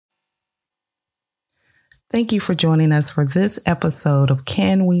Thank you for joining us for this episode of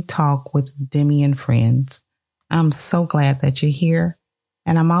Can We Talk with Demi and Friends. I'm so glad that you're here,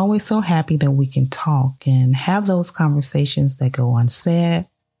 and I'm always so happy that we can talk and have those conversations that go unsaid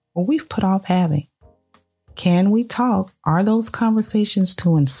or we've put off having. Can We Talk are those conversations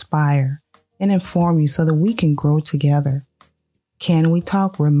to inspire and inform you so that we can grow together. Can We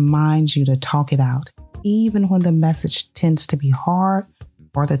Talk reminds you to talk it out, even when the message tends to be hard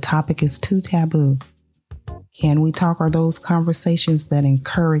or the topic is too taboo. Can We Talk are those conversations that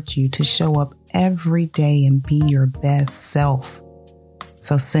encourage you to show up every day and be your best self.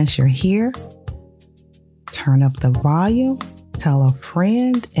 So since you're here, turn up the volume, tell a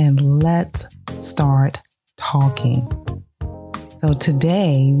friend, and let's start talking. So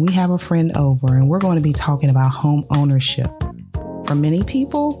today we have a friend over and we're going to be talking about home ownership. For many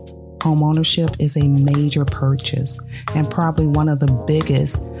people, home ownership is a major purchase and probably one of the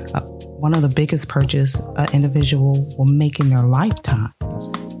biggest purchase an individual will make in their lifetime.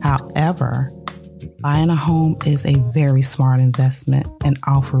 However, buying a home is a very smart investment and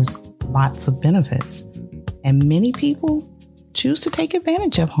offers lots of benefits. And many people choose to take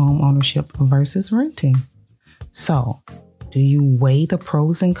advantage of home ownership versus renting. So, do you weigh the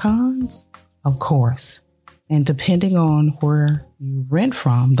pros and cons? Of course. And depending on where you rent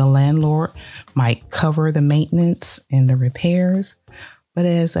from, the landlord might cover the maintenance and the repairs. But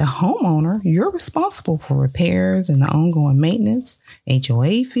as a homeowner, you're responsible for repairs and the ongoing maintenance,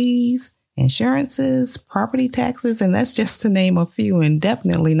 HOA fees, insurances, property taxes, and that's just to name a few, and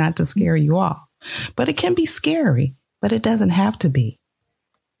definitely not to scare you off. But it can be scary, but it doesn't have to be.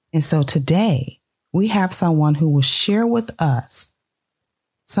 And so today, we have someone who will share with us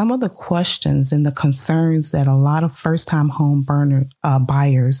some of the questions and the concerns that a lot of first-time home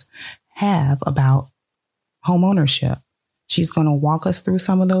buyers have about home ownership. She's going to walk us through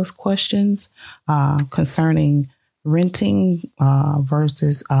some of those questions concerning renting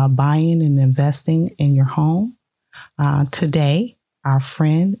versus buying and investing in your home. Today, our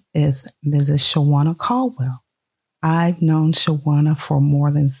friend is Mrs. Shawana Caldwell. I've known Shawana for more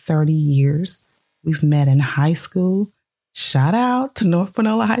than 30 years. We've met in high school. Shout out to North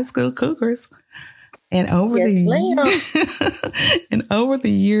Panola High School Cougars. And over the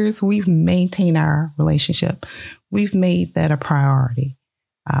years, we've maintained our relationship. We've made that a priority.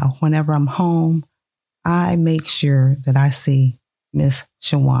 Whenever I'm home, I make sure that I see Miss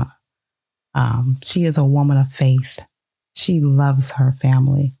Shawana. She is a woman of faith. She loves her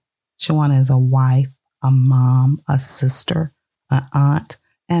family. Shawana is a wife, a mom, a sister, an aunt,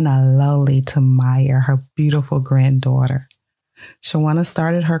 and a lowly Tamaya, her beautiful granddaughter. Shawana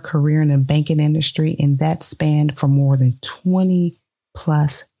started her career in the banking industry, and that spanned for more than 20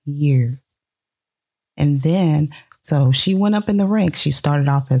 plus years. And then, so she went up in the ranks. She started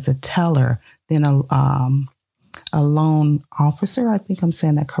off as a teller, then a loan officer. I think I'm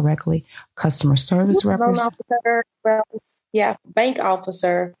saying that correctly. Customer service representative. Bank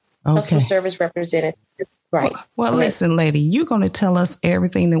officer, okay. Customer service representative. Right. Well, listen, lady, you're going to tell us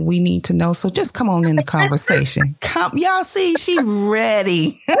everything that we need to know. So just come on in the conversation. Y'all see, she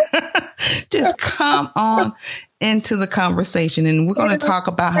ready. Just come on into the conversation. And we're going to talk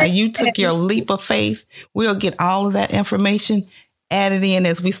about how you took your leap of faith. We'll get all of that information added in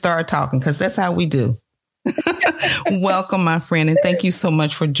as we start talking, because that's how we do. Welcome, my friend. And thank you so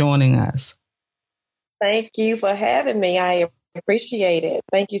much for joining us. Thank you for having me. I appreciate it.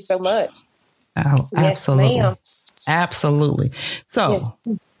 Thank you so much. Oh, yes, absolutely. Ma'am. Absolutely. So yes.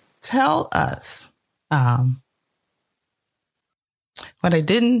 Tell us what I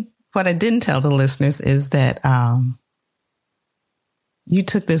didn't tell the listeners is that you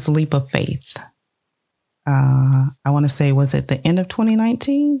took this leap of faith. I want to say, was it the end of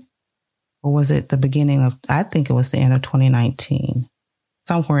 2019 or was it the beginning of, I think it was the end of 2019,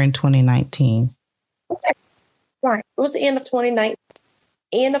 somewhere in 2019. Okay. Right. It was the end of 2019.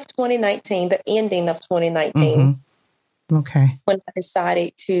 End of 2019, the ending of 2019. Mm-hmm. Okay. When I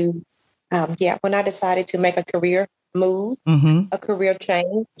decided to, make a career move, a career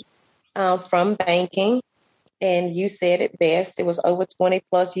change from banking. And you said it best. It was over 20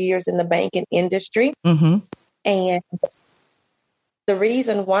 plus years in the banking industry. Mm-hmm. And the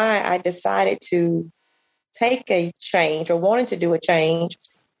reason why I decided to take a change or wanted to do a change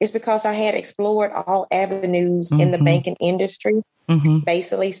is because I had explored all avenues in the banking industry. Mm-hmm.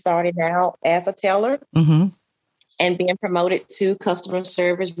 Basically started out as a teller and being promoted to customer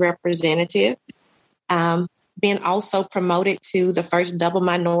service representative. Being also promoted to the first double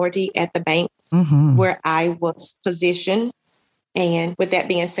minority at the bank where I was positioned. And with that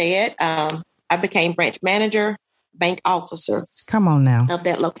being said, I became branch manager, bank officer. Come on now. Of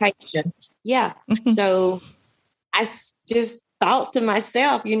that location. Yeah. So I just thought to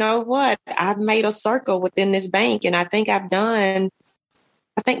myself, you know what? I've made a circle within this bank, and I think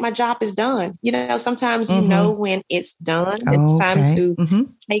my job is done. You know, sometimes you know when it's done. It's time to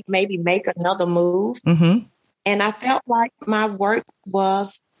make another move. And I felt like my work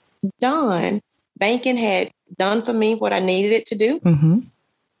was done. Banking had done for me what I needed it to do.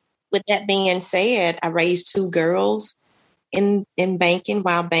 With that being said, I raised 2 girls in banking.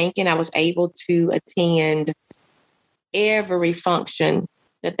 While banking, I was able to attend every function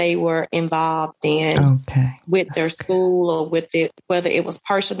that they were involved in with their school or with it, whether it was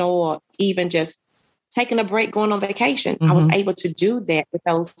personal or even just taking a break, going on vacation. I was able to do that with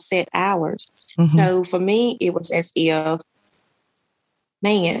those set hours. So for me, it was as if,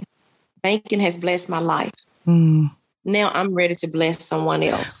 man, banking has blessed my life. Now I'm ready to bless someone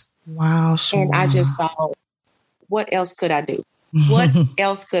else. Wow. Sure. And I just thought, what else could I do? What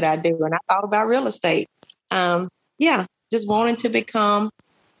else could I do? And I thought about real estate. Just wanting to become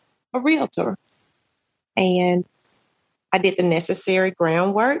a realtor. And I did the necessary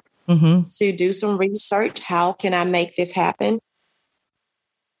groundwork to do some research. How can I make this happen?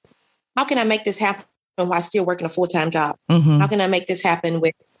 How can I make this happen while still working a full-time job? How can I make this happen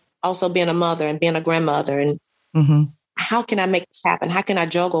with also being a mother and being a grandmother? And how can I make this happen? How can I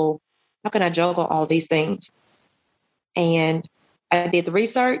juggle all these things? And I did the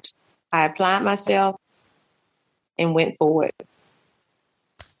research. I applied myself and went forward.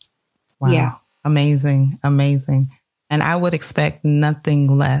 Wow. Yeah. Amazing. And I would expect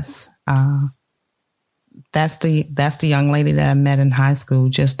nothing less. That's the young lady that I met in high school,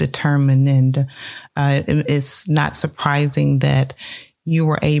 just determined. And it's not surprising that you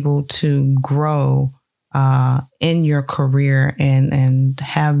were able to grow in your career and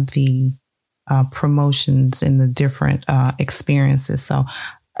have the promotions and the different experiences. So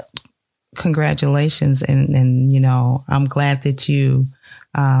congratulations. And, you know, I'm glad that you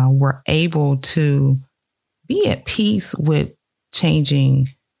were able to be at peace with changing,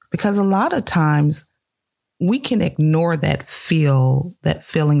 because a lot of times we can ignore that feeling,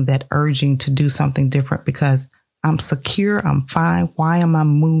 that urging to do something different because I'm secure, I'm fine. Why am I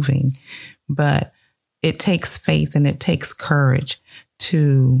moving? But it takes faith and it takes courage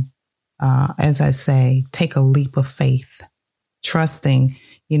to, as I say, take a leap of faith, trusting,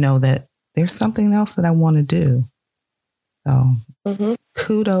 you know, that there's something else that I want to do. So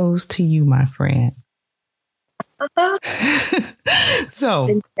kudos to you, my friend.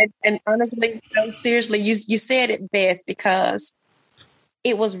 So, and honestly, seriously, you said it best, because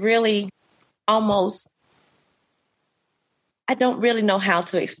it was really almost, I don't really know how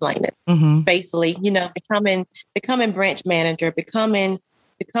to explain it. Basically, you know, becoming branch manager, becoming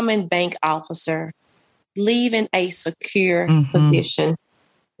bank officer, leaving a secure position,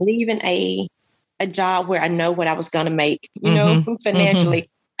 leaving a job where I know what I was going to make, you know, financially.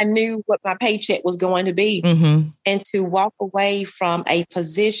 I knew what my paycheck was going to be. And to walk away from a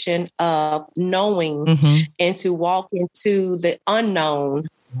position of knowing and to walk into the unknown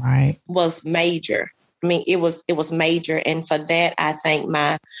was major. I mean, it was major. And for that, I thank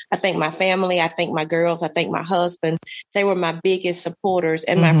my family. I thank my girls. I thank my husband. They were my biggest supporters,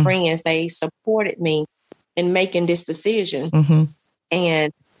 and my friends. They supported me in making this decision.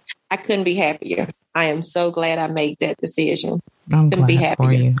 And I couldn't be happier. I am so glad I made that decision. I'm glad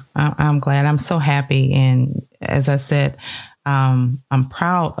for you. I'm glad. I'm so happy. And as I said, I'm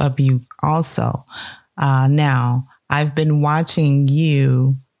proud of you also. Now, I've been watching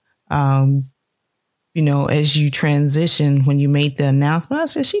you, you know, as you transition, when you made the announcement, I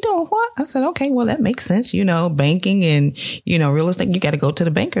said, she doing what? I said, okay, well, that makes sense. You know, banking and, you know, real estate, you got to go to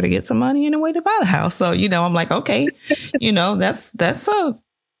the banker to get some money in a way to buy the house. So, you know, I'm like, okay, you know, that's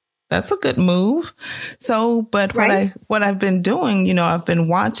a good move. So, but what I've been doing, you know, I've been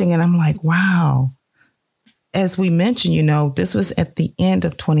watching and I'm like, wow, as we mentioned, you know, this was at the end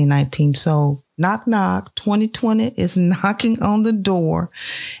of 2019. So knock, knock, 2020 is knocking on the door.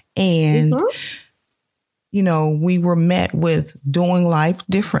 And, you know, we were met with doing life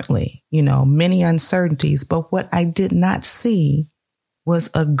differently, you know, many uncertainties. But what I did not see was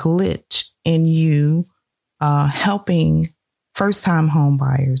a glitch in you helping first-time home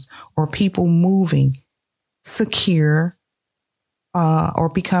buyers or people moving secure or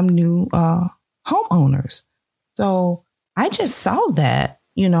become new homeowners. So I just saw that,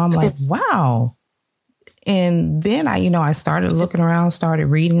 you know, I'm like, wow. And then I started looking around, started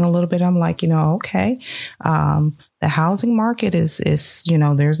reading a little bit. I'm like, you know, okay, the housing market is, you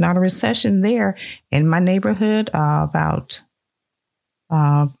know, there's not a recession there. In my neighborhood, about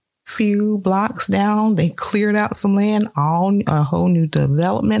few blocks down, they cleared out some land, a whole new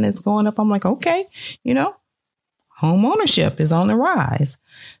development is going up. I'm like, okay, home ownership is on the rise.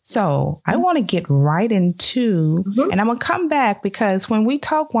 So I want to get right into, and I'm going to come back because when we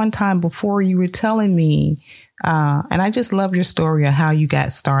talked one time before, you were telling me, and I just love your story of how you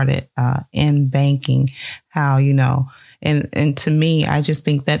got started in banking, how, and to me, I just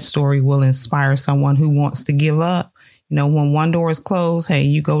think that story will inspire someone who wants to give up. When one door is closed, hey,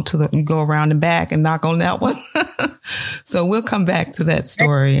 you go around the back and knock on that one. So we'll come back to that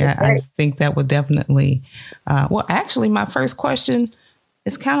story. I think that would definitely, actually my first question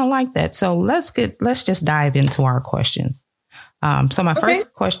is kind of like that. So let's just dive into our questions. So my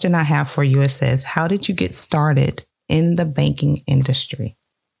first question I have for you, it says, how did you get started in the banking industry?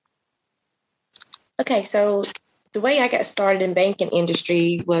 Okay. So the way I got started in banking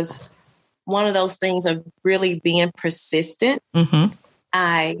industry was one of those things of really being persistent. Mm-hmm.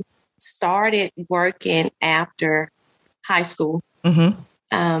 I started working after high school. Mm-hmm.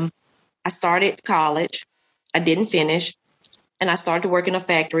 I started college. I didn't finish. And I started to work in a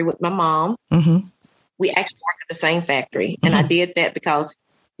factory with my mom. Mm-hmm. We actually worked at the same factory. And I did that because,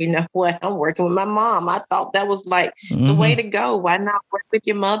 you know what, I'm working with my mom. I thought that was like the way to go. Why not work with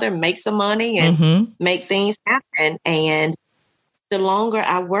your mother, make some money and make things happen? And the longer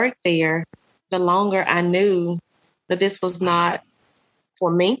I worked there, the longer I knew that this was not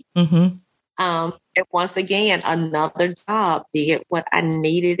for me. Mm-hmm. And once again, another job did what I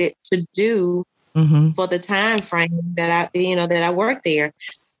needed it to do for the time frame that I worked there.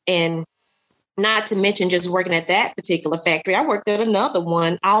 And not to mention just working at that particular factory, I worked at another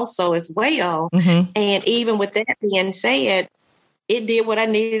one also as well. Mm-hmm. And even with that being said, it did what I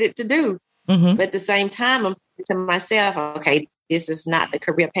needed it to do. Mm-hmm. But at the same time, I'm thinking to myself, okay, this is not the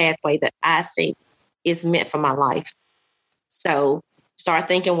career pathway that I think is meant for my life. So start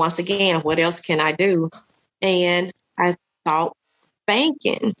thinking once again, what else can I do? And I thought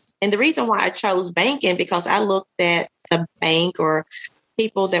banking. And the reason why I chose banking, because I looked at the bank or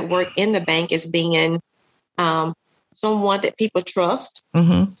people that work in the bank as being someone that people trust.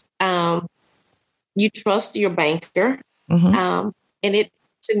 Mm-hmm. You trust your banker. Mm-hmm. And it,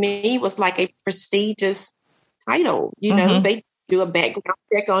 to me, was like a prestigious title. You know, they do a background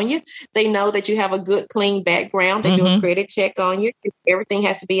check on you. They know that you have a good, clean background. They do a credit check on you. Everything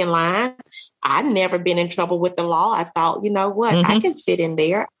has to be in line. I've never been in trouble with the law. I thought, you know what, I can sit in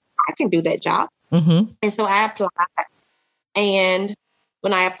there. I can do that job. Mm-hmm. And so I applied. And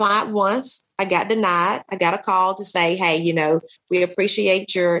when I applied once, I got denied. I got a call to say, hey, you know, we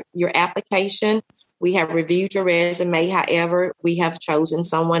appreciate your application. We have reviewed your resume. However, we have chosen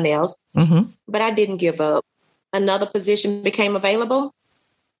someone else. Mm-hmm. But I didn't give up. Another position became available.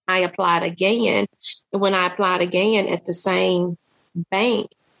 I applied again. And when I applied again at the same bank,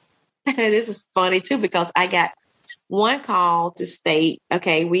 this is funny too, because I got one call to state,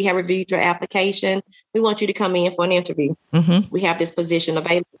 okay, we have reviewed your application. We want you to come in for an interview. Mm-hmm. We have this position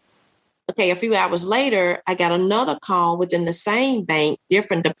available. Okay, a few hours later, I got another call within the same bank,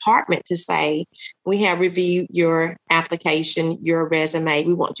 different department, to say, we have reviewed your application, your resume.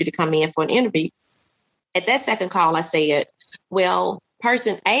 We want you to come in for an interview. At that second call, I said, well,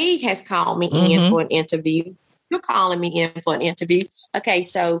 person A has called me in for an interview. You're calling me in for an interview. Okay,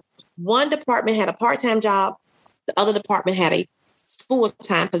 so one department had a part-time job. The other department had a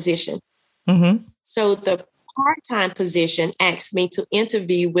full-time position. Mm-hmm. So the part-time position asked me to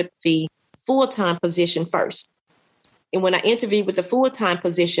interview with the full-time position first. And when I interviewed with the full-time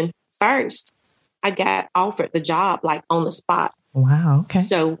position first, I got offered the job like on the spot. Wow. Okay.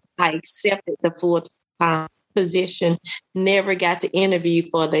 So I accepted the full-time position, never got to interview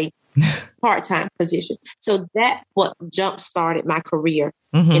for the part-time position. So that what jump-started my career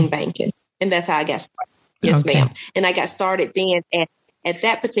in banking. And that's how I got started. Yes, ma'am. And I got started then at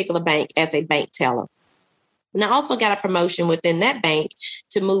that particular bank as a bank teller. And I also got a promotion within that bank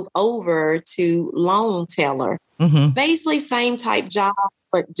to move over to loan teller. Mm-hmm. Basically, same type job,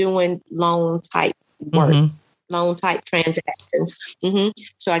 but doing loan type work, loan type transactions. Mm-hmm.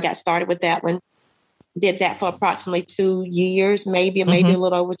 So I got started with that one. Did that for approximately 2 years, maybe a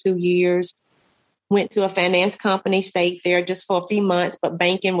little over 2 years. Went to a finance company, stayed there just for a few months, but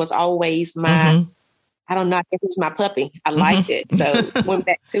banking was always my, I don't know, I think it's my puppy. I liked it. So went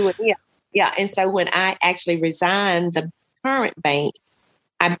back to it. Yeah. And so when I actually resigned the current bank,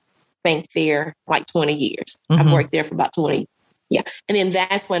 I banked there like 20 years. I worked there for about 20. Yeah. And then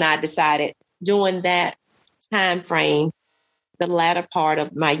that's when I decided, during that time frame, the latter part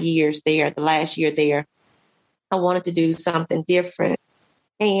of my years there, the last year there, I wanted to do something different.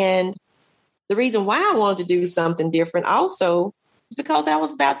 And the reason why I wanted to do something different also because I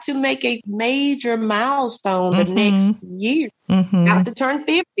was about to make a major milestone the next year, about to turn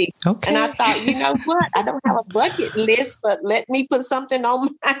 50. Okay. And I thought, you know what? I don't have a bucket list, but let me put something on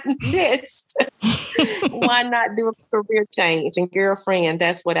my list. Why not do a career change? And girlfriend,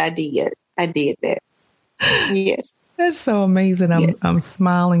 that's what I did. I did that. Yes. That's so amazing. I'm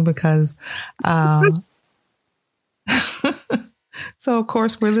smiling because, so of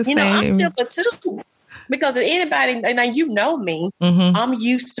course we're the same. I'm simple too. Because if anybody, and you know me, I'm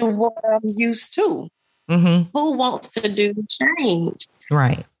used to what I'm used to. Who wants to do change?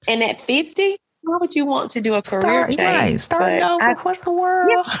 Right. And at 50, why would you want to do a career change? Right. Start over. What the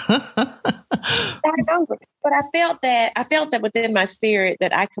world? Start over. But I felt that within my spirit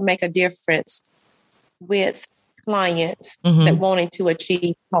that I could make a difference with clients that wanted to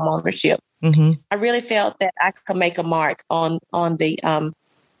achieve home ownership. I really felt that I could make a mark on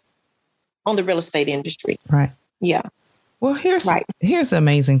the real estate industry. Right. Yeah. Well, here's the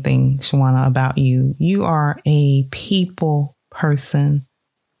amazing thing, Shawana, about you. You are a people person.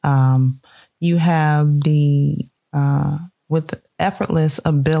 You have with effortless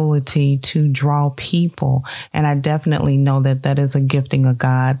ability to draw people. And I definitely know that is a gifting of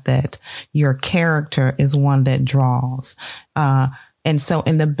God, that your character is one that draws. And so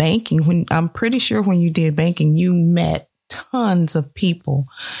in the banking, I'm pretty sure when you did banking, you met tons of people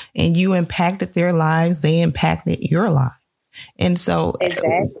and you impacted their lives. They impacted your life. And so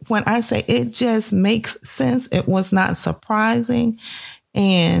when I say it just makes sense, it was not surprising.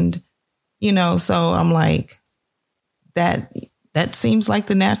 And, so I'm like, that seems like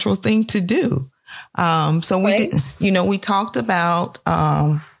the natural thing to do. So we talked about,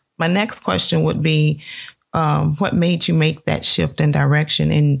 my next question would be, what made you make that shift in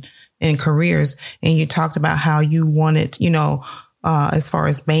direction in careers? And you talked about how you wanted, as far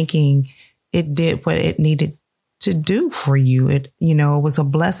as banking, it did what it needed to do for you. It was a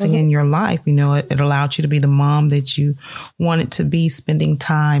blessing in your life. It allowed you to be the mom that you wanted to be, spending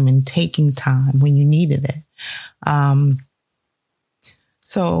time and taking time when you needed it.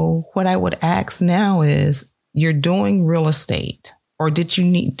 So what I would ask now is, you're doing real estate, or did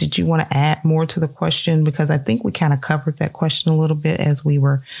you want to add more to the question? Because I think we kind of covered that question a little bit as we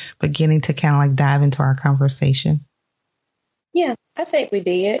were beginning to kind of like dive into our conversation. Yeah, I think we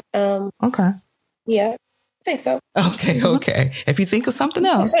did. Okay. Yeah, I think so. Okay. If you think of something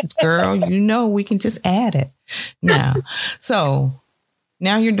else, girl, we can just add it now. So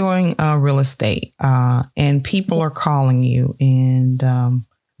now you're doing real estate, and people are calling you. And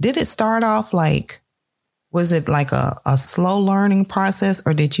did it start off was it like a slow learning process,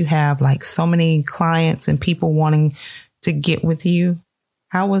 or did you have like so many clients and people wanting to get with you?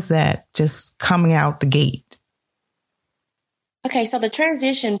 How was that just coming out the gate? Okay, so the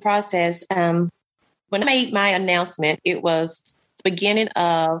transition process, when I made my announcement, it was the beginning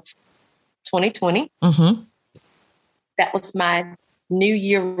of 2020. That was my New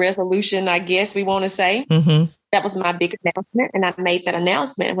Year resolution, I guess we want to say. That was my big announcement. And I made that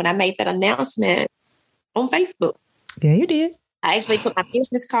announcement. When I made that announcement on Facebook. Yeah, you did. I actually put my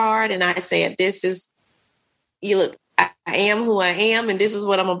business card and I said, I am who I am, and this is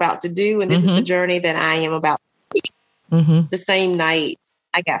what I'm about to do. And this is the journey that I am about to take. The same night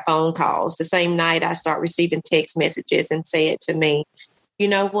I got phone calls. The same night I start receiving text messages and said to me, you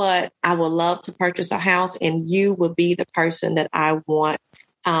know what? I would love to purchase a house, and you will be the person that I want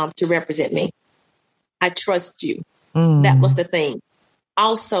to represent me. I trust you. That was the thing.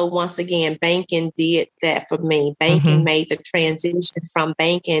 Also, once again, banking did that for me. Banking made the transition from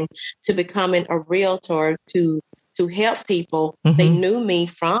banking to becoming a realtor to help people. They knew me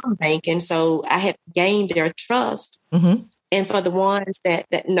from banking, so I had gained their trust. And for the ones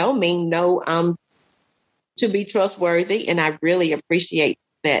that know me, know to be trustworthy, and I really appreciate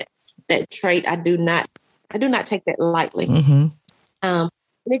that trait. I do not take that lightly.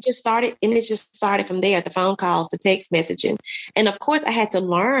 And it just started from there, the phone calls, the text messaging. And of course, I had to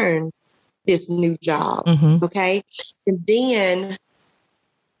learn this new job. Okay. And then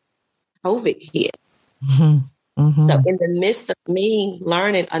COVID hit. So in the midst of me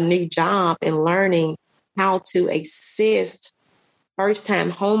learning a new job and learning how to assist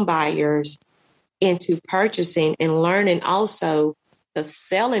first-time home buyers into purchasing, and learning also the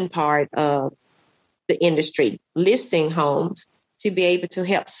selling part of the industry, listing homes, to be able to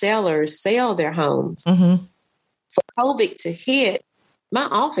help sellers sell their homes. For COVID to hit, my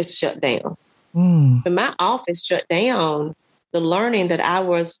office shut down. When my office shut down, the learning that I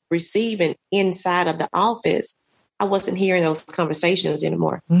was receiving inside of the office, I wasn't hearing those conversations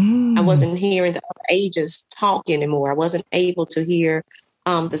anymore. I wasn't hearing the other agents talk anymore. I wasn't able to hear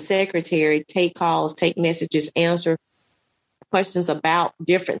the secretary take calls, take messages, answer questions about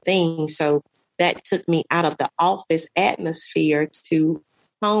different things. So that took me out of the office atmosphere to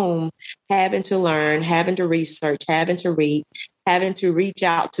home, having to learn, having to research, having to read, having to reach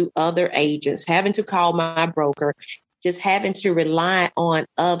out to other agents, having to call my broker, just having to rely on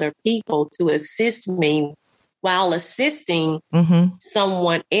other people to assist me while assisting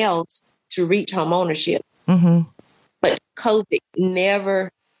someone else to reach home ownership. But COVID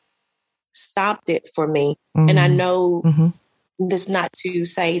never stopped it for me. And I know this not to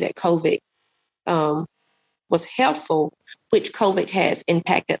say that COVID was helpful, which COVID has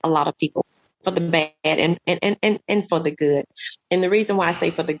impacted a lot of people for the bad and for the good. And the reason why I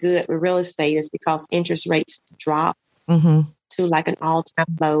say for the good with real estate is because interest rates dropped to like an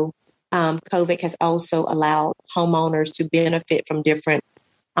all-time low. COVID has also allowed homeowners to benefit from different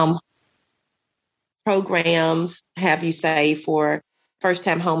programs, have you say, for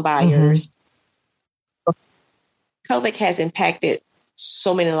first-time home buyers. COVID has impacted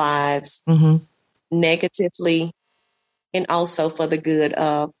so many lives negatively and also for the good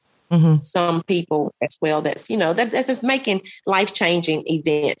of some people as well. That's, that's making life-changing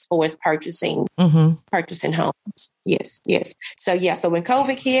events for us purchasing homes. Yes. So when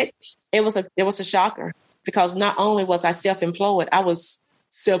COVID hit, it was a shocker because not only was I self-employed, I was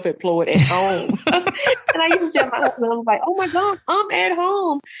self-employed at home. And I used to tell my husband, I was like, oh my God, I'm at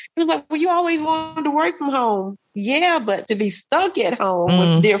home. He was like, well, you always wanted to work from home. Yeah, but to be stuck at home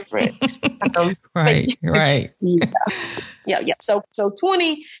was different. Right. Yeah. So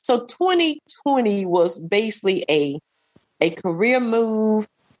 2020 was basically a career move,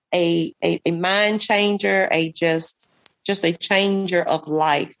 a mind changer, just a changer of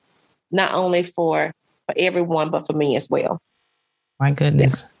life, not only for everyone, but for me as well. My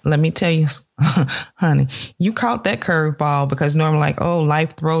goodness. Yeah. Let me tell you, honey, you caught that curveball because normally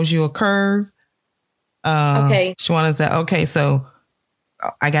life throws you a curve. Okay. Shawana said, okay, so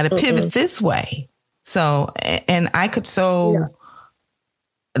I got to pivot this way. So, and I could, to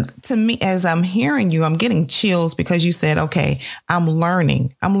me, as I'm hearing you, I'm getting chills because you said, okay, I'm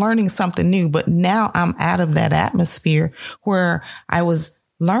learning something new, but now I'm out of that atmosphere where I was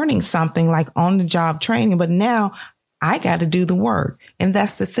learning something like on the job training, but now I got to do the work. And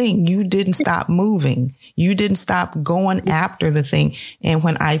that's the thing. You didn't stop moving. You didn't stop going after the thing. And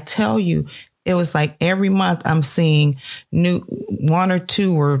when I tell you, it was like every month I'm seeing new 1 or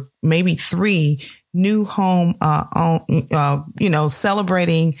 2 or maybe 3 new home,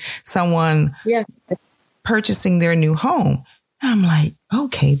 celebrating someone purchasing their new home. I'm like,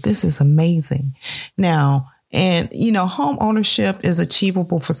 okay, this is amazing. Now, and, home ownership is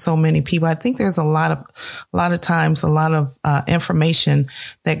achievable for so many people. I think there's a lot of times, a lot of information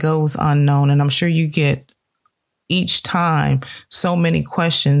that goes unknown. And I'm sure you get each time so many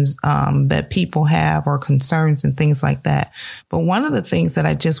questions that people have or concerns and things like that. But one of the things that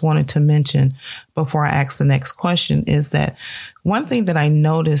I just wanted to mention before I ask the next question is that one thing that I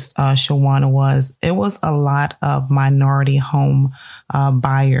noticed, Shawana, was it was a lot of minority home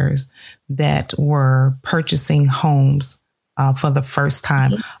buyers that were purchasing homes for the first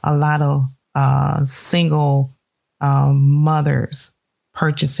time. A lot of single mothers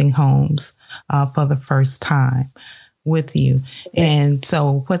purchasing homes for the first time with you. And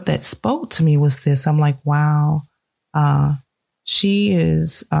so what that spoke to me was this. I'm like, wow, she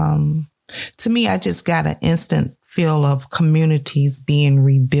is, to me, I just got an instant feel of communities being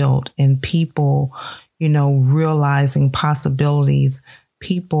rebuilt and people, realizing possibilities,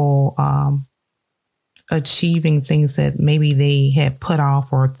 people achieving things that maybe they had put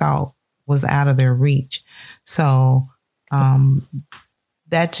off or thought was out of their reach. So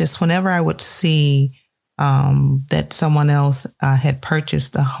that just whenever I would see that someone else had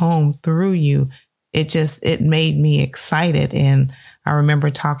purchased a home through you, it made me excited. And I remember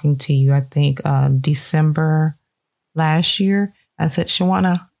talking to you, I think December last year. I said,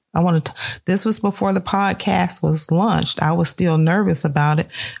 Shawana, I want to, this was before the podcast was launched. I was still nervous about it.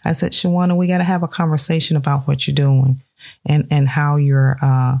 I said, Shawana, we got to have a conversation about what you're doing and how you're,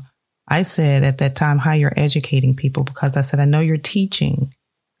 I said at that time, how you're educating people, because I said, I know you're teaching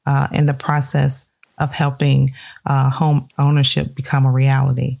in the process of helping home ownership become a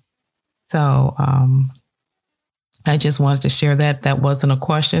reality. So I just wanted to share that. That wasn't a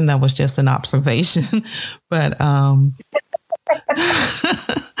question. That was just an observation. But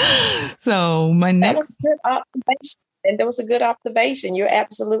so my next. That was a good observation. You're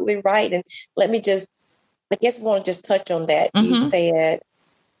absolutely right. And let me just, I guess I want to just touch on that. You said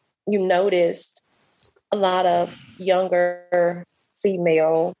you noticed a lot of younger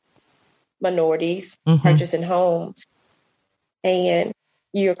female minorities purchasing homes. And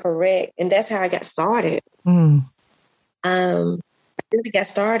you're correct. And that's how I got started. I really got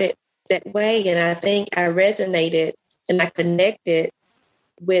started that way, and I think I resonated and I connected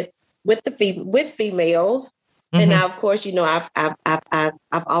with females. And now, of course,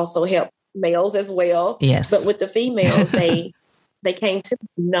 I've also helped males as well. Yes. But with the females, they came to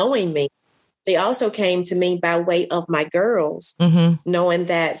knowing me. They also came to me by way of my girls, knowing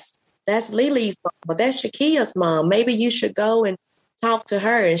that's Lily's mom, that's Shakia's mom. Maybe you should go and talk to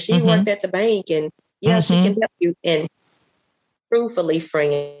her. And she worked at the bank, and she can help you. And truthfully,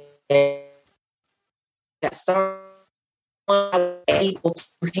 friend, got started. I was able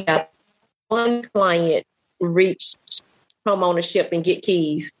to help one client reach home ownership and get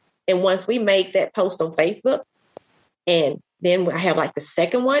keys. And once we made that post on Facebook, and then I have like the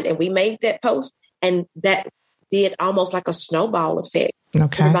second one, and we made that post, and that did almost like a snowball effect.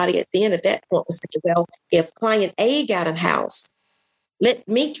 Okay. Everybody at the end of that point was like, well, if client A got a house, let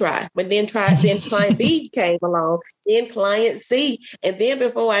me try. But then client B came along, then client C. And then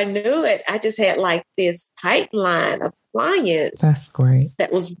before I knew it, I just had like this pipeline of clients. That's great.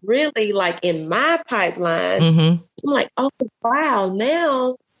 That was really like in my pipeline. I'm like, oh, wow,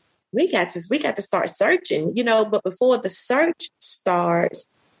 now we got to start searching, but before the search starts,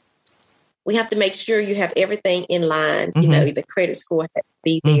 we have to make sure you have everything in line. The credit score has to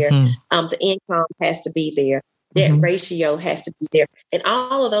be there. The income has to be there. Debt ratio has to be there. And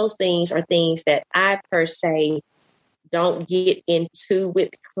all of those things are things that I per se don't get into with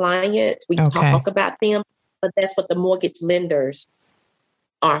clients. We talk about them, but that's what the mortgage lenders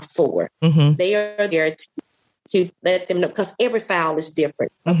are for. They are there to let them know, because every file is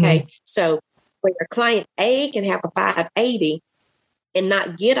different. Okay. So where client A can have a 580 and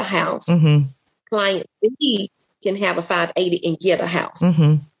not get a house, client B can have a 580 and get a house.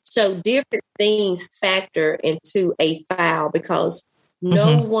 So different things factor into a file, because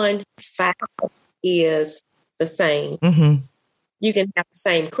no one file is the same. You can have the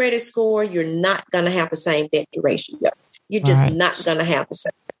same credit score. You're not going to have the same debt ratio. You're just not going to have the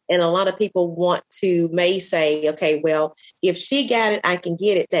same. And a lot of people may say, okay, well, if she got it, I can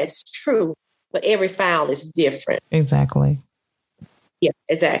get it. That's true. But every file is different. Exactly. Yeah,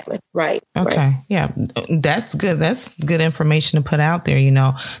 exactly. Right. Okay. Right. Yeah. That's good. That's good information to put out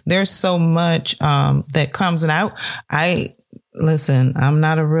there. There's so much that comes out. Listen, I'm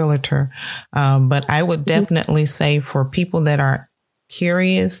not a realtor, but I would definitely say for people that are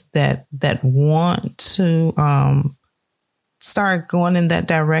curious, that want to start going in that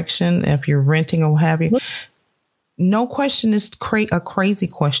direction, if you're renting or what have you, no question is a crazy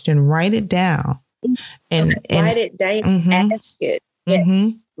question. Write it down. And write it down. Ask it.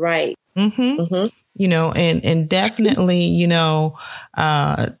 Yes. Right. And definitely,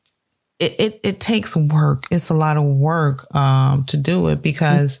 it takes work. It's a lot of work to do it,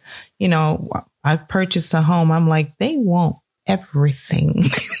 because, I've purchased a home. I'm like, they want everything. They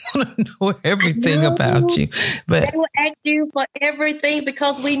want to know everything about you. But they will ask you for everything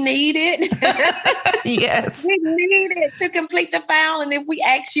because we need it. Yes. We need it to complete the file. And if we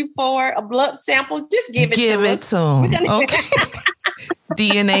ask you for a blood sample, just give it to us. To them. Okay.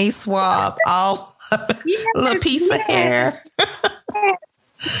 DNA swab, all little piece of hair.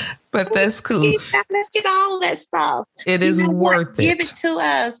 But that's cool. Let's get all that stuff. It is worth it. Give it to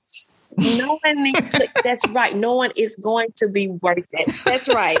us. No one needs to, that's right. No one is going to be worth it. That's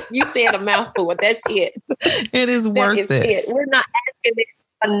right. You said a mouthful. That's it. It is worth it. We're not asking it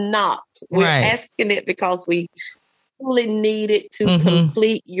for not. We're asking it because we truly need it to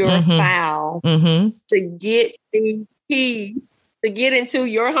complete your file, to get the keys, to get into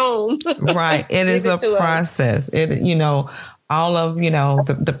your home. Right. It is a process. All of,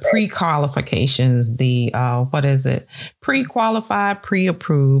 the pre-qualifications, pre-qualified,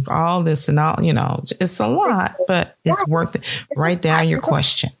 pre-approved, all this and all, it's a lot, but it's worth it. Write down your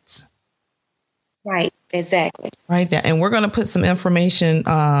questions. Right. Exactly. Write down. And we're going to put some information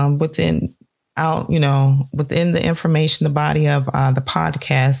within the information, the body of the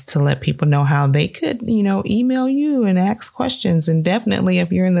podcast, to let people know how they could, email you and ask questions. And definitely,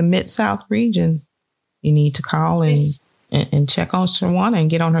 if you're in the Mid-South region, you need to call and check on Shawana and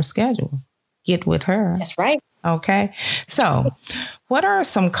get on her schedule. Get with her. That's right. Okay. So what are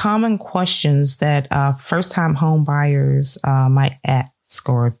some common questions that first-time home buyers might ask,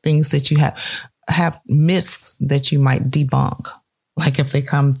 or things that you have myths that you might debunk? Like if they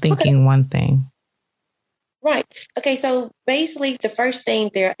come thinking one thing. Right. Okay. So basically the first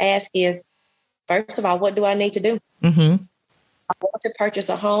thing they're asked is, first of all, what do I need to do? I want to purchase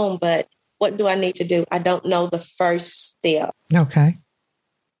a home, but what do I need to do? I don't know the first step. Okay.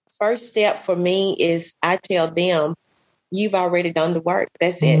 First step for me is I tell them, you've already done the work.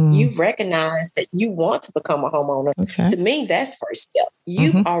 That's it. You've recognized that you want to become a homeowner. Okay. To me, that's first step.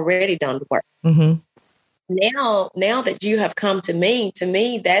 You've already done the work. Now that you have come to me,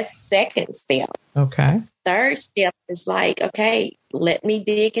 that's second step. Okay. Third step is like, okay, let me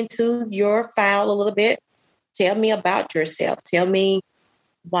dig into your file a little bit. Tell me about yourself. Tell me,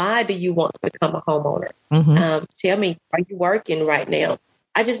 why do you want to become a homeowner? Tell me, are you working right now?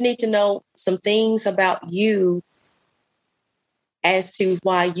 I just need to know some things about you as to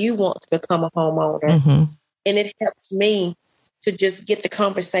why you want to become a homeowner. And it helps me to just get the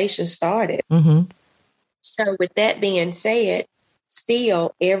conversation started. So with that being said,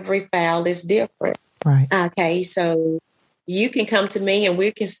 still every file is different. Right. Okay. So you can come to me and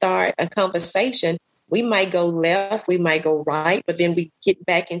we can start a conversation. We might go left, we might go right, but then we get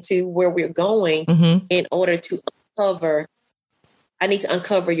back into where we're going in order to I need to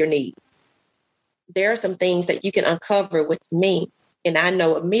uncover your need. There are some things that you can uncover with me. And I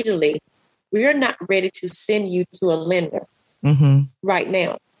know immediately we're not ready to send you to a lender right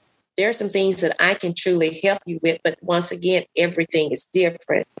now. There are some things that I can truly help you with. But once again, everything is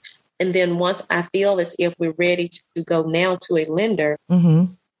different. And then once I feel as if we're ready to go now to a lender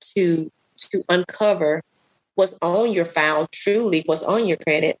to uncover what's on your file, truly what's on your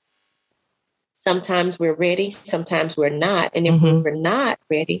credit, sometimes we're ready, sometimes we're not. And if we're not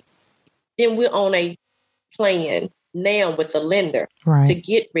ready, then we're on a plan now with the lender to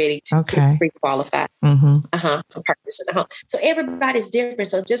get ready to get pre-qualified for purchasing a home. So everybody's different.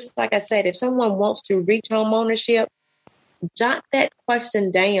 So just like I said, if someone wants to reach home ownership, jot that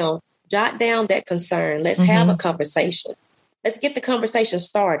question down, jot down that concern. Let's have a conversation. Let's get the conversation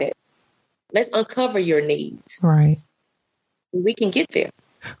started. Let's uncover your needs. Right. We can get there.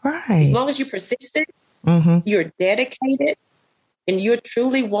 Right. As long as you're persistent, you're dedicated, and you're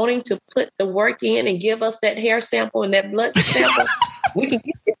truly wanting to put the work in and give us that hair sample and that blood sample, we can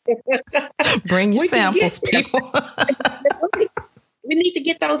get there. Bring your samples, people. We need to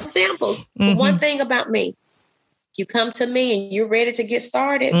get those samples. But one thing about me, you come to me and you're ready to get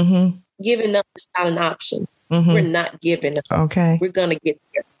started, giving up is not an option. We're not giving up. Okay. We're going to get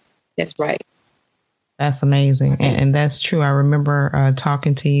there. That's right. That's amazing. And that's true. I remember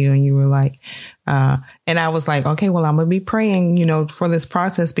talking to you and you were like, and I was like, okay, well, I'm going to be praying, for this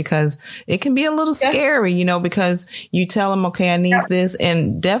process because it can be a little scary, because you tell them, okay, I need this.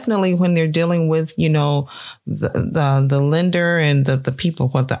 And definitely when they're dealing with, the lender and the people,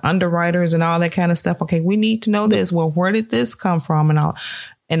 the underwriters and all that kind of stuff. Okay, we need to know this. Well, where did this come from?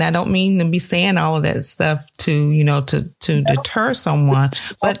 And I don't mean to be saying all of that stuff to deter someone,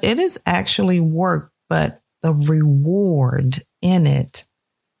 but it is actually work. But the reward in it,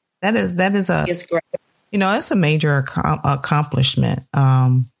 that is it's a major accomplishment.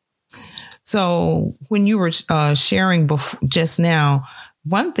 So when you were sharing just now,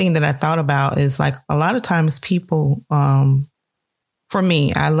 one thing that I thought about is like a lot of times people, for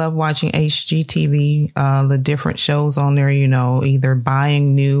me, I love watching HGTV, the different shows on there, either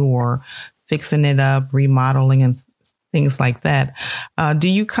buying new or fixing it up, remodeling and things like that. Do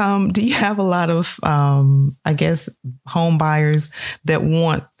you have a lot of, home buyers that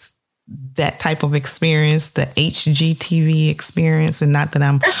want that type of experience, the HGTV experience? And not that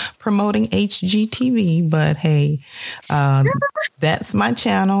I'm promoting HGTV, but hey, that's my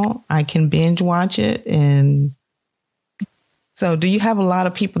channel. I can binge watch it. And so do you have a lot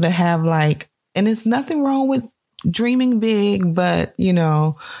of people that have and there's nothing wrong with dreaming big, but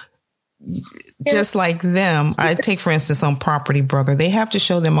just like them, I take, for instance, on Property Brother, they have to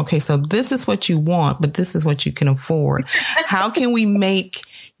show them, okay, so this is what you want, but this is what you can afford. How can we make,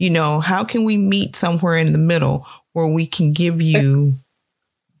 how can we meet somewhere in the middle where we can give you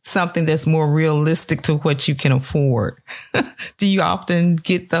something that's more realistic to what you can afford? Do you often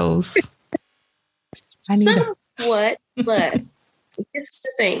get those? Somewhat, but this is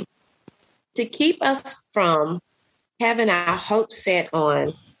the thing. To keep us from having our hopes set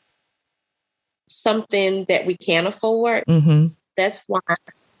on something that we can't afford, that's why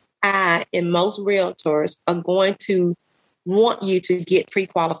I and most realtors are going to want you to get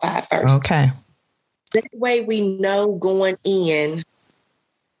pre-qualified first. Okay. That way we know going in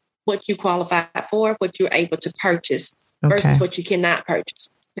what you qualify for, what you're able to purchase versus what you cannot purchase.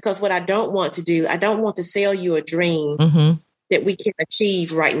 Because what I don't want to do, I don't want to sell you a dream that we can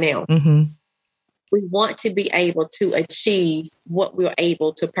achieve right now. We want to be able to achieve what we're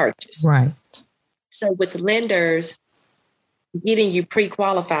able to purchase. Right. So with lenders getting you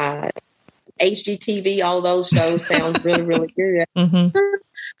pre-qualified, HGTV, all those shows sounds really, really good.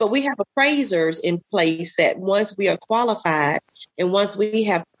 But we have appraisers in place that once we are qualified and once we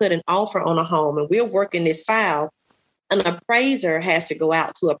have put an offer on a home and we're working this file, an appraiser has to go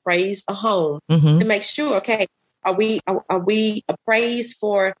out to appraise a home to make sure, okay, are we appraised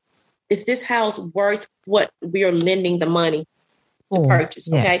for, is this house worth what we are lending the money to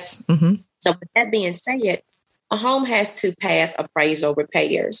purchase? Okay. Yes. So with that being said, a home has to pass appraisal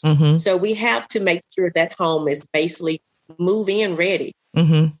repairs. So we have to make sure that home is basically move-in ready.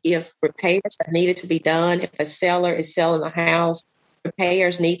 If repairs are needed to be done, if a seller is selling a house,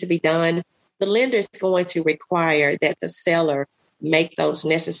 repairs need to be done. The lender is going to require that the seller make those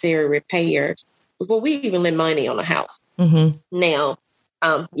necessary repairs before we even lend money on a house. Now,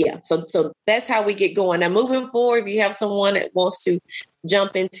 so that's how we get going. Now, moving forward, if you have someone that wants to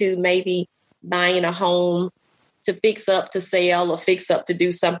jump into maybe buying a home to fix up to sell or fix up to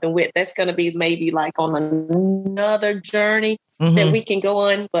do something with, that's going to be maybe like on another journey that we can go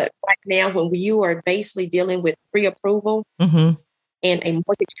on. But right now, when you are basically dealing with pre-approval and a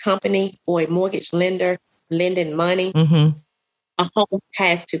mortgage company or a mortgage lender lending money, a home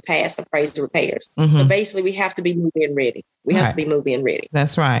has to pass appraisal repairs. So basically, we have to be move-in ready. We have to be move-in ready.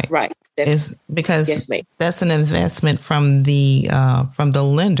 That's right. Right. It's because that's an investment from the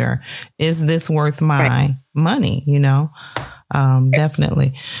lender. Is this worth my money? You know,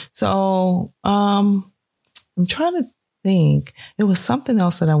 definitely. So I'm trying to think. It was something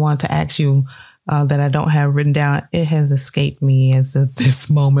else that I wanted to ask you that I don't have written down. It has escaped me as of this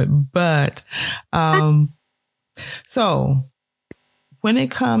moment. But so when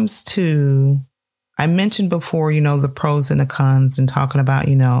it comes to, I mentioned before, you know, the pros and the cons and talking about,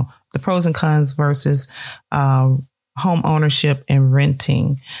 you know, the pros and cons versus home ownership and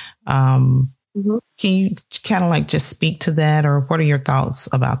renting. Can you kind of like just speak to that, or what are your thoughts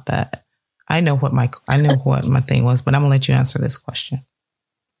about that? I know what my thing was, but I'm gonna let you answer this question.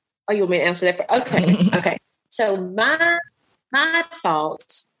 Oh, you want me to answer that? Okay. Okay. So my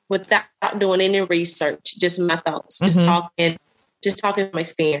thoughts, without doing any research, just my thoughts, just talking from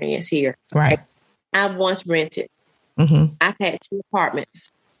experience here. Right. I once rented. I've had 2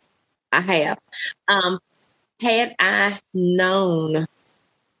 apartments. I have. Had I known,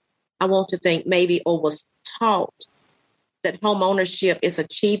 I want to think maybe, or was taught that home ownership is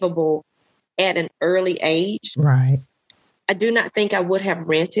achievable at an early age. Right. I do not think I would have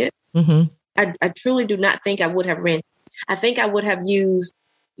rented. I truly do not think I would have rented. I think I would have used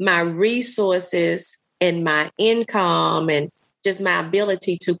my resources and my income and just my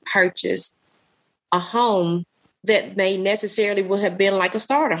ability to purchase a home that may necessarily would have been like a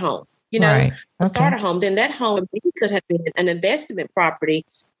starter home, you know, a starter home. Then that home could have been an investment property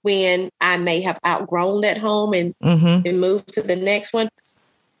when I may have outgrown that home and moved to the next one.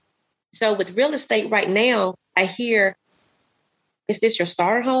 So with real estate right now, I hear, is this your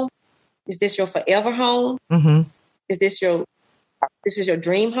starter home? Is this your forever home? Is this your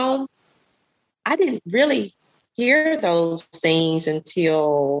dream home? I didn't really hear those things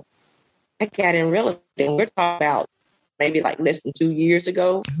until I got in real estate. And we're talking about maybe like less than 2 years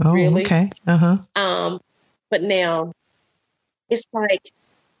ago. Oh, really. Okay. But now it's like,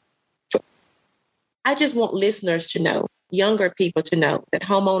 I just want listeners to know, younger people to know, that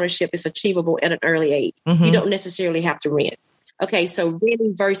home ownership is achievable at an early age. You don't necessarily have to rent. Okay, so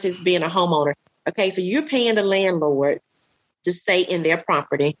renting versus being a homeowner. Okay, so you're paying the landlord to stay in their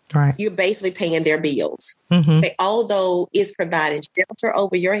property. Right. You're basically paying their bills. Okay, although it's providing shelter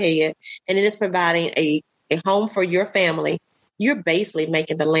over your head and it is providing a home for your family, you're basically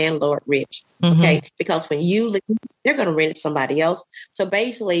making the landlord rich. Okay, because when you leave, they're going to rent it to somebody else. So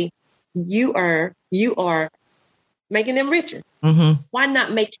basically, you are making them richer. Why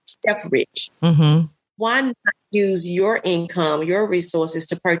not make yourself rich? Why not use your income, your resources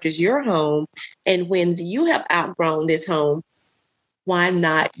to purchase your home? And when you have outgrown this home, why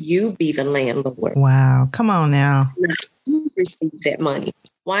not you be the landlord? Wow. Come on now. You receive that money.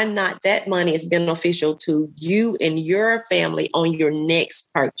 Why not that money is beneficial to you and your family on your next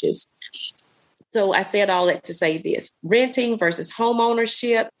purchase? So I said all that to say this. Renting versus home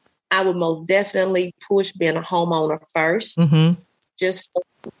ownership, I would most definitely push being a homeowner first. Just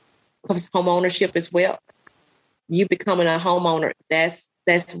because home ownership is wealth. You becoming a homeowner, that's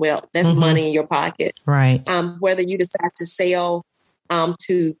wealth. That's money in your pocket. Right. Whether you decide to sell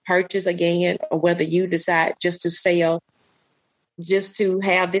to purchase again, or whether you decide just to sell, just to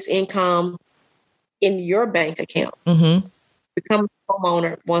have this income in your bank account. Become a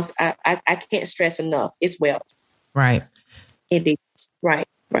homeowner once, I can't stress enough, it's wealth. Right. It is. Right.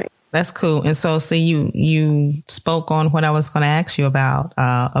 That's cool. And so you spoke on what I was going to ask you about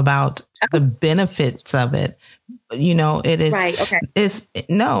the benefits of it. It is, right. Okay. It's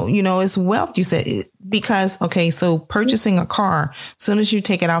wealth. You said because, so purchasing a car, as soon as you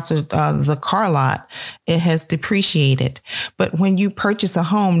take it out to the car lot, it has depreciated. But when you purchase a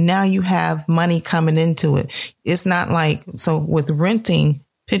home, now you have money coming into it. It's not like, so with renting,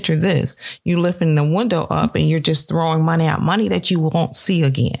 picture this, you lifting the window up and you're just throwing money out, money that you won't see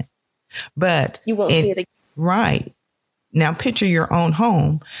again. But you won't see it again. Right. Now, picture your own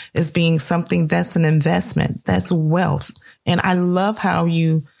home as being something that's an investment, that's wealth. And I love how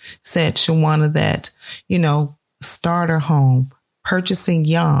you said, Shawana, that, starter home, purchasing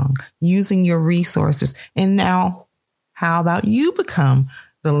young, using your resources. And now, how about you become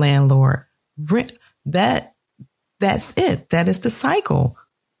the landlord? That's it. That is the cycle.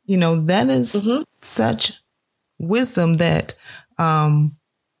 That is such wisdom that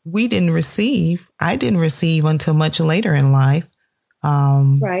we didn't receive. I didn't receive until much later in life.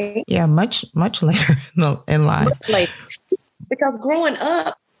 Right. Yeah, much later in life. Much later. Because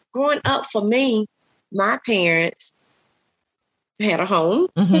growing up for me, my parents had a home,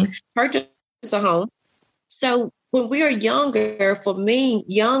 purchased a home. So when we were younger, for me,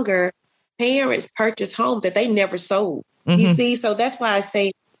 younger parents purchased homes that they never sold. You see, so that's why I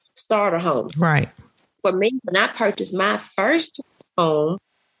say starter homes. Right. For me, when I purchased my first home,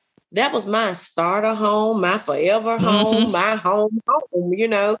 that was my starter home, my forever home, my home,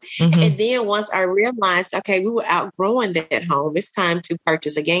 And then once I realized, okay, we were outgrowing that home, it's time to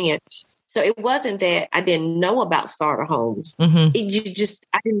purchase again. So it wasn't that I didn't know about starter homes. I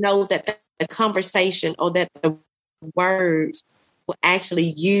didn't know that the conversation or that the words were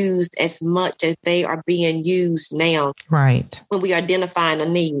actually used as much as they are being used now. Right. When we identifying a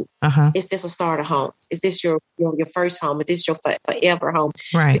need. Is this a starter home? Is this your first home? Is this your forever home?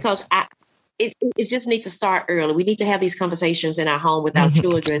 Right. Because it just needs to start early. We need to have these conversations in our home with our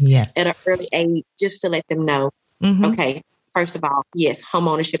children at an early age, just to let them know, okay, first of all, yes, home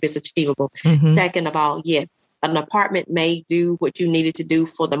ownership is achievable. Second of all, yes, an apartment may do what you needed to do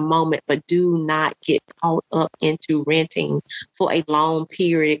for the moment, but do not get caught up into renting for a long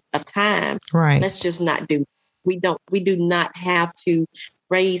period of time. Right. Let's just not do. We do not have to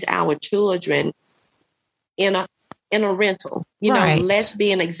raise our children in a rental. Let's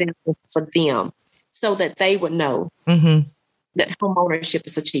be an example for them so that they would know that home ownership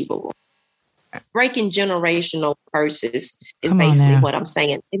is achievable. Breaking generational curses is basically what I'm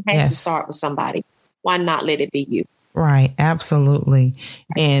saying. It has to start with somebody. Why not let it be you? Right. Absolutely.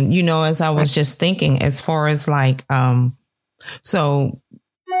 And, as I was just thinking, as far as like, so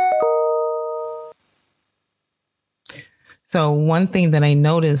one thing that I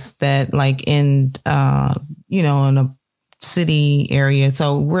noticed that like in a city area,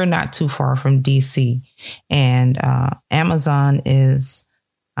 so we're not too far from DC, and Amazon is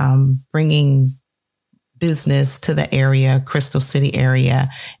bringing business to the area, Crystal City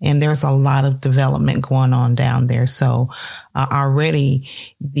area. And there's a lot of development going on down there. So already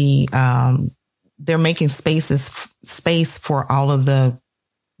they're making space for all of the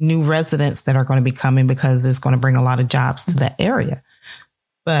new residents that are going to be coming, because it's going to bring a lot of jobs to that area.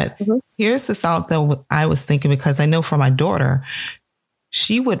 But here's the thought that I was thinking, because I know for my daughter,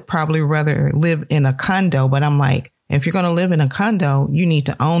 she would probably rather live in a condo, but I'm like, if you're going to live in a condo, you need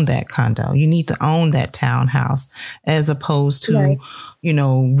to own that condo. You need to own that townhouse, as opposed to,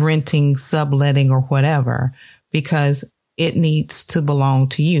 renting, subletting or whatever, because it needs to belong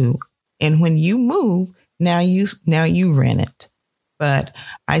to you. And when you move, now you rent it. But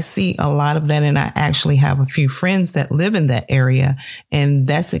I see a lot of that. And I actually have a few friends that live in that area. And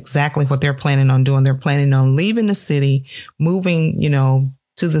that's exactly what they're planning on doing. They're planning on leaving the city, moving,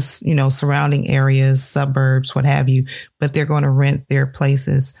 to the, surrounding areas, suburbs, what have you, but they're going to rent their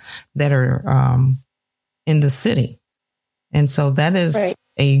places that are in the city. And so that is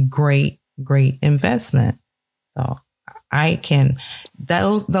a great, great investment. So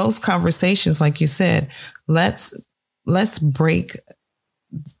those conversations, like you said, let's break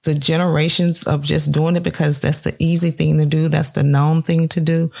the generations of just doing it because that's the easy thing to do. That's the known thing to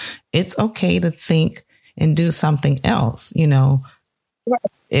do. It's okay to think and do something else,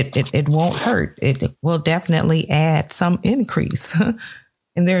 It won't hurt. It will definitely add some increase.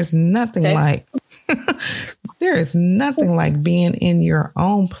 And there's nothing like being in your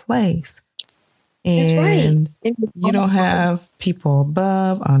own place. And you don't have people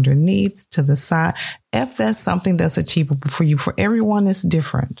above, underneath, to the side. If that's something that's achievable for you, for everyone, it's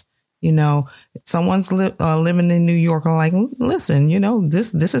different. Someone's living in New York and like, listen,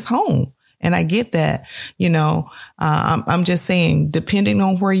 this is home. And I get that, I'm just saying, depending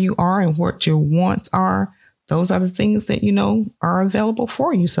on where you are and what your wants are, those are the things that, are available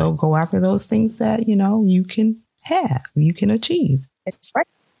for you. So go after those things that, you can have, you can achieve. That's right.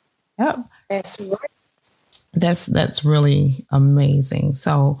 Yep. That's right. That's really amazing.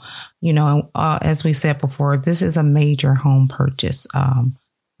 So, as we said before, this is a major home purchase.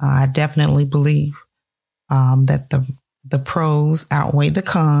 I definitely believe that the pros outweigh the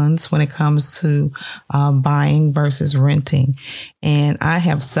cons when it comes to buying versus renting. And I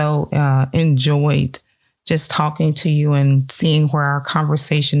have so enjoyed just talking to you and seeing where our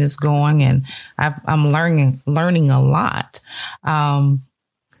conversation is going. And I'm learning a lot.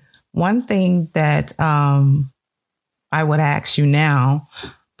 One thing that I would ask you now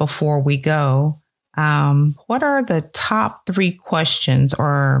before we go, what are the top 3 questions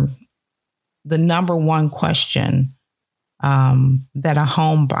or the number one question that a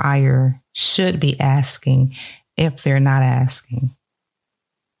home buyer should be asking if they're not asking?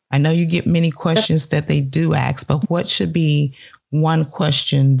 I know you get many questions that they do ask, but what should be one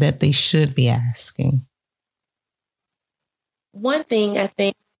question that they should be asking? One thing I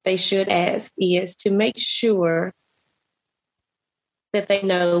think they should ask is to make sure that they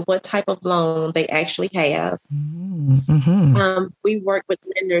know what type of loan they actually have. Mm-hmm. We work with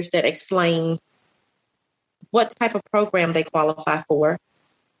lenders that explain what type of program they qualify for.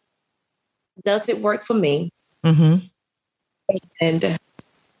 Does it work for me? Mm-hmm. And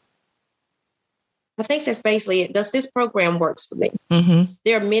I think that's basically it. Does this program works for me? Mm-hmm.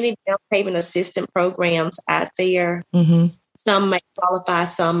 There are many down payment assistance programs out there. Mm-hmm. Some may qualify,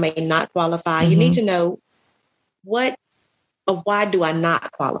 some may not qualify. Mm-hmm. You need to know what or why do I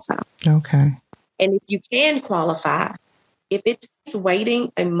not qualify? Okay. And if you can qualify, if it takes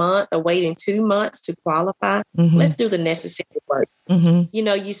waiting a month or waiting 2 months to qualify, mm-hmm. let's do the necessary work. Mm-hmm.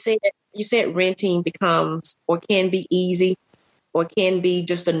 You said renting becomes or can be easy or can be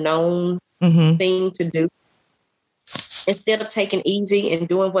just a known mm-hmm. thing to do. Instead of taking easy and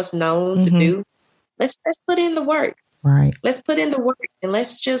doing what's known mm-hmm. to do, let's put in the work. Right. Let's put in the work and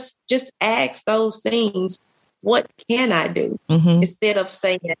let's just ask those things. What can I do? Mm-hmm. Instead of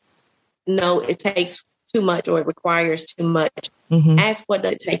saying, no, it takes too much or it requires too much. Mm-hmm. Ask what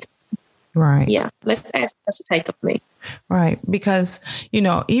does it take. Right. Yeah. Let's ask what's it take of me. Right. Because,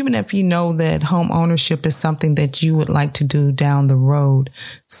 even if you know that home ownership is something that you would like to do down the road,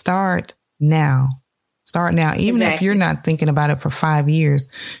 start now. Even exactly. If you're not thinking about it for 5 years,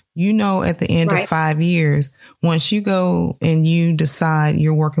 at the end right. of 5 years, once you go and you decide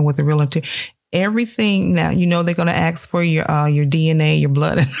you're working with a realtor, everything now, they're going to ask for your DNA, your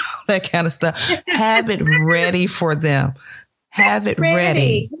blood and all that kind of stuff. Have it ready for them. Have it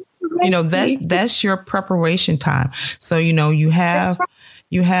ready. That's your preparation time. So, you have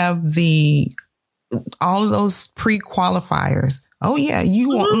all of those pre-qualifiers. Oh yeah. You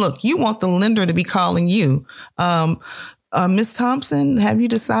want the lender to be calling you. Ms. Thompson, have you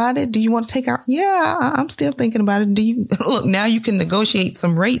decided? Do you want to take our? Yeah, I'm still thinking about it. Do you now you can negotiate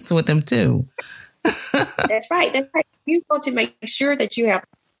some rates with them too. That's right. You want to make sure that you have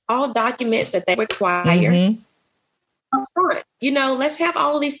all documents that they require mm-hmm. up front. Let's have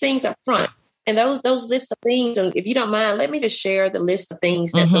all of these things up front. And those lists of things, and if you don't mind, let me just share the list of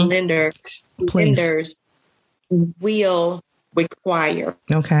things that mm-hmm. the lenders will require.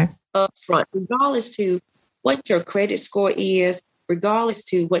 Okay. Up front, regardless to what your credit score is, regardless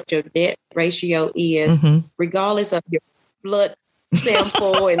to what your debt ratio is, mm-hmm. regardless of your blood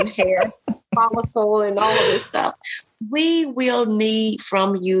sample and hair follicle and all of this stuff. We will need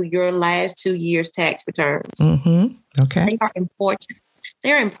from you your last 2 years' tax returns. Mm-hmm. Okay. They are important.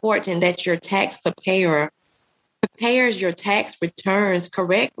 They're important that your tax preparer prepares your tax returns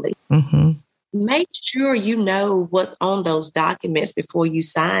correctly. Mm-hmm. Make sure you know what's on those documents before you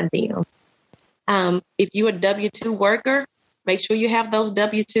sign them. If you're a W-2 worker, make sure you have those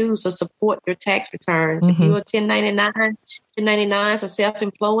W-2s to support your tax returns. Mm-hmm. If you're a 1099s or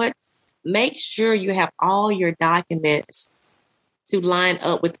self-employed, make sure you have all your documents to line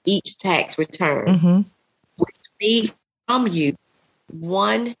up with each tax return. Mm-hmm. We need from you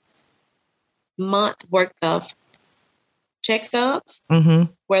 1 month worth of check stubs.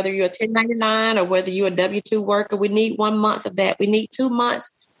 Mm-hmm. Whether you're a 1099 or whether you're a W-2 worker, we need 1 month of that. We need 2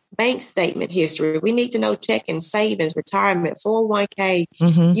 months bank statement history. We need to know checking, savings, retirement, 401k.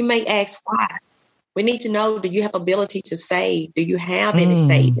 Mm-hmm. You may ask why. We need to know, do you have ability to save? Do you have any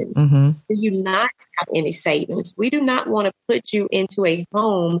savings? Mm-hmm. Do you not have any savings? We do not want to put you into a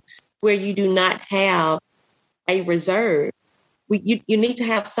home where you do not have a reserve. You need to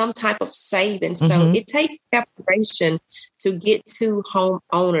have some type of savings. Mm-hmm. So it takes preparation to get to home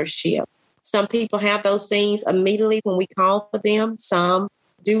ownership. Some people have those things immediately when we call for them. Some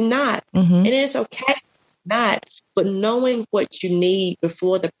do not. Mm-hmm. And it's okay not, but knowing what you need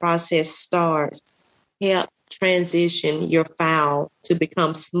before the process starts help transition your file to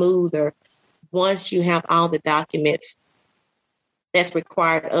become smoother once you have all the documents that's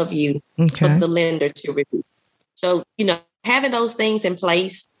required of you for the lender to review. So, having those things in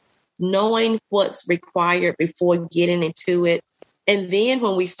place, knowing what's required before getting into it, and then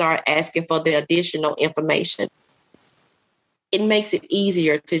when we start asking for the additional information, it makes it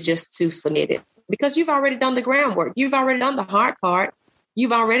easier to submit it because you've already done the groundwork. You've already done the hard part.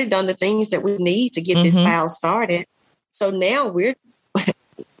 You've already done the things that we need to get this file started. So now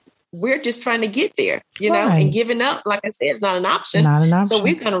we're just trying to get there, and giving up, like I said, is not an option. So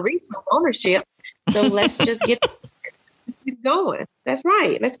we're going to reach ownership. So let's just get it going. That's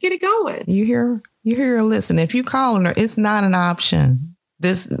right. Let's get it going. You hear her. Listen, if you calling her, it's not an option.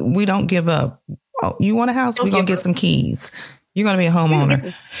 We don't give up. Oh, you want a house? We're going to get some keys. You're going to be a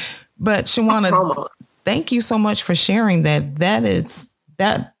homeowner. But Shawana, thank you so much for sharing that.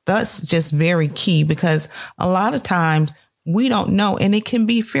 That's just very key because a lot of times we don't know and it can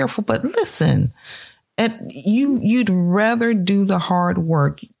be fearful. But listen, you'd rather do the hard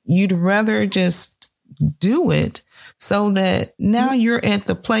work. You'd rather just do it so that now you're at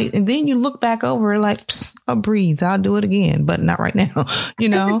the place and then you look back over like a breeze. I'll do it again, but not right now.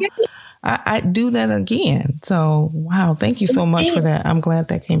 I do that again. So, wow. Thank you so much for that. I'm glad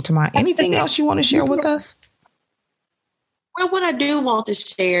that came to mind. Anything else you want to share with us? Well, what I do want to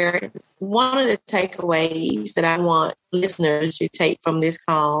share, one of the takeaways that I want listeners to take from this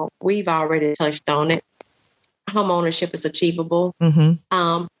call, we've already touched on it. Homeownership is achievable.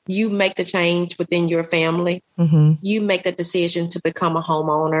 You make the change within your family. You make the decision to become a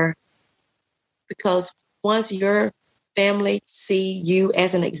homeowner because once your family see you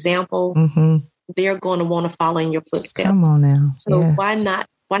as an example, they're going to want to follow in your footsteps. Come on now. So why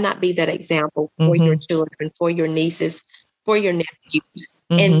not be that example for your children, for your nieces, for your nephews,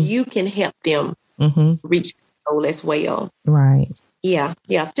 and you can help them reach the goal as well. Right. Yeah.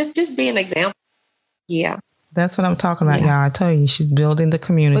 Just be an example. Yeah. That's what I'm talking about, y'all. I tell you, she's building the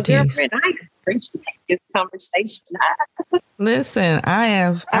communities. Well, girlfriend, I appreciate this conversation. Listen, I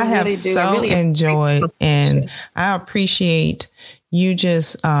have really enjoyed, and I appreciate you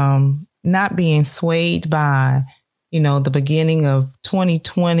just not being swayed by, the beginning of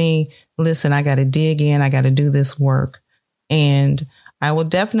 2020. Listen, I got to dig in. I got to do this work. And I will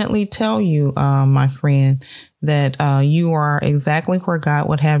definitely tell you, my friend, that you are exactly where God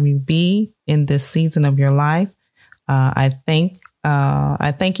would have you be in this season of your life. I thank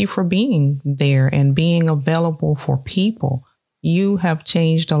you for being there and being available for people. You have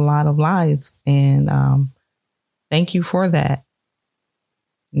changed a lot of lives, and thank you for that.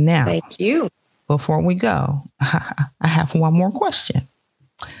 Now, thank you. Before we go, I have one more question.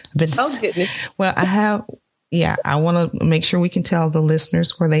 Goodness. Well, I want to make sure we can tell the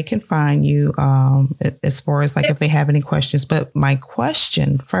listeners where they can find you as far as if they have any questions. But my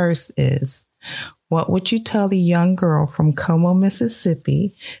question first is, what would you tell the young girl from Como,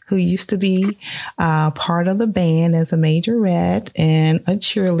 Mississippi, who used to be part of the band as a majorette and a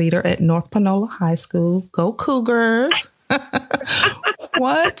cheerleader at North Panola High School? Go Cougars!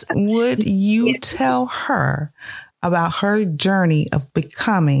 What would you tell her about her journey of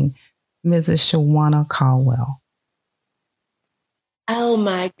becoming Mrs. Shawana Caldwell? Oh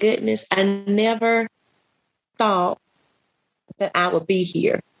my goodness. I never thought that I would be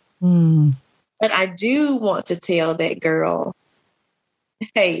here. But I do want to tell that girl,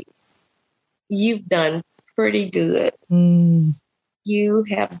 hey, you've done pretty good. You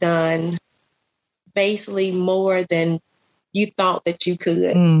have done basically more than you thought that you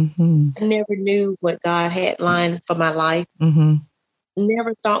could. I never knew what God had lined for my life.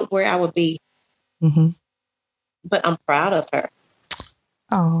 Never thought where I would be. But I'm proud of her.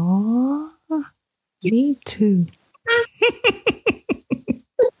 Oh, me too.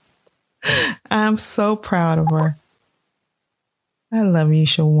 I'm so proud of her. I love you,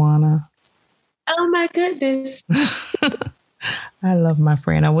 Shawana. Oh my goodness. I love my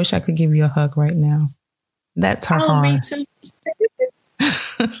friend. I wish I could give you a hug right now. That's her heart. Me too.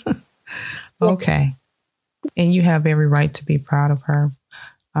 Okay. And you have every right to be proud of her.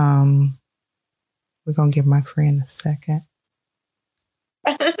 We're going to give my friend a second.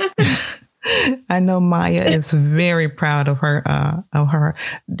 I know Maya is very proud of her.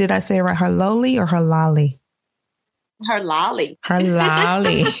 Did I say it right? Her lolly or her lolly? Her lolly. Her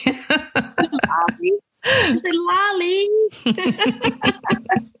lolly. Lolly. She said lolly.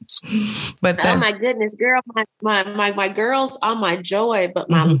 But oh my goodness, girl, my girls are my joy, but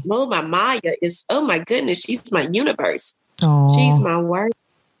my Maya is, oh my goodness, she's my universe. Aww. She's my world.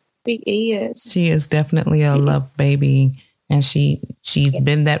 She is. She is definitely a love baby. And she's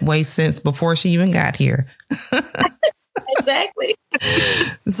been that way since before she even got here. Exactly.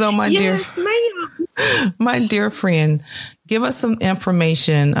 So my dear friend, give us some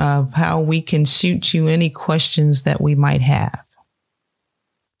information of how we can shoot you any questions that we might have.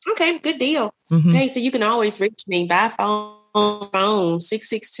 Okay, good deal. Mm-hmm. Okay, so you can always reach me by phone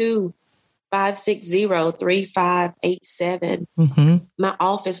 662-560-3587. Mm-hmm. My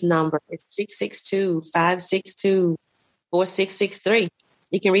office number is 662-562-4663.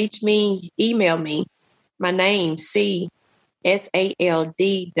 You can reach me, email me. My name,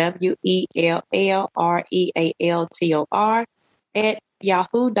 CSALDWELLREALTOR at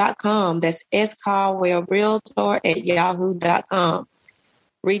yahoo.com. That's scaldwellrealtor@yahoo.com.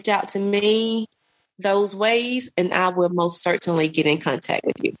 Reach out to me those ways, and I will most certainly get in contact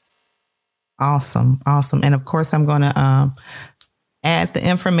with you. Awesome. And of course, I'm going to add the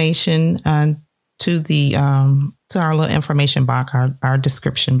information to the to our little information box, our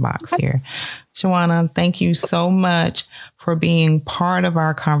description box here. Shawana, thank you so much for being part of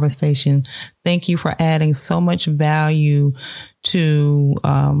our conversation. Thank you for adding so much value to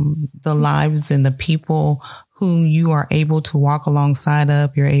the lives and the people who you are able to walk alongside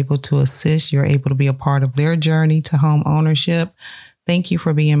of. You're able to assist. You're able to be a part of their journey to home ownership. Thank you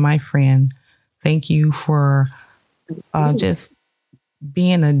for being my friend. Thank you for just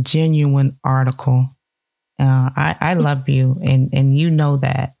being a genuine article. I love you, and you know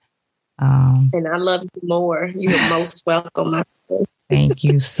that. And I love you more. You're most welcome, my friend. Thank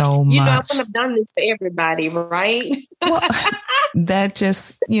you so much. You know, I wouldn't have done this for everybody, right? Well, that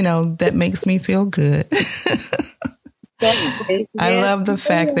just, that makes me feel good. Yes. I love the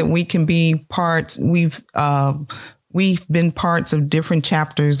fact that we can be parts. We've been parts of different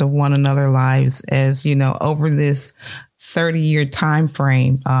chapters of one another's lives, as over this 30-year time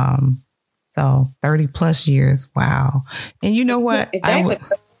frame. So 30 plus years. Wow. And you know what? Exactly.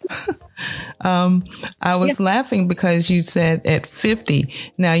 I was laughing because you said at 50.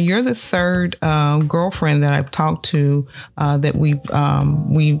 Now you're the third girlfriend that I've talked to that we've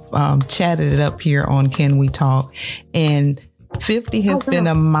chatted it up here on Can We Talk, and 50 has been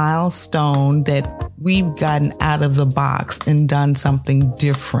a milestone that we've gotten out of the box and done something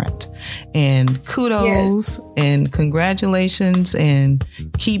different. And kudos and congratulations, and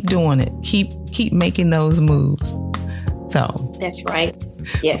keep doing it. Keep making those moves. So that's right.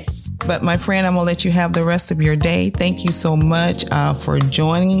 Yes. But my friend, I'm going to let you have the rest of your day. Thank you so much for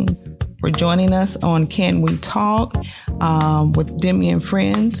joining us on Can We Talk with Demi and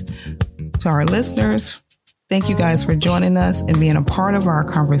Friends. To our listeners, thank you guys for joining us and being a part of our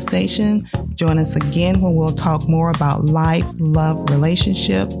conversation. Join us again when we'll talk more about life, love,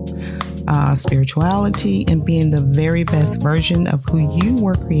 relationship, spirituality, and being the very best version of who you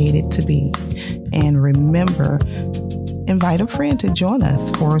were created to be. And remember, invite a friend to join us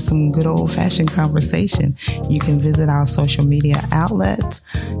for some good old-fashioned conversation. You can visit our social media outlets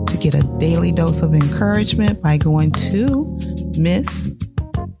to get a daily dose of encouragement by going to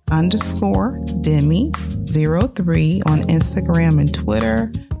Miss_Demi03 on Instagram and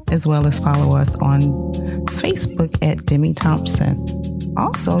Twitter, as well as follow us on Facebook at Demi Thompson.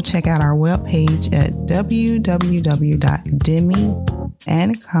 Also, check out our webpage at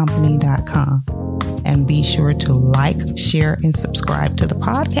www.demiandcompany.com. And be sure to like, share, and subscribe to the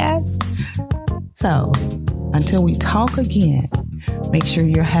podcast. So, until we talk again, make sure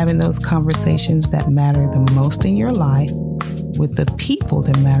you're having those conversations that matter the most in your life with the people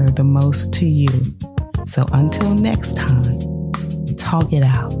that matter the most to you. So, until next time, talk it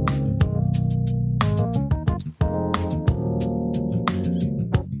out.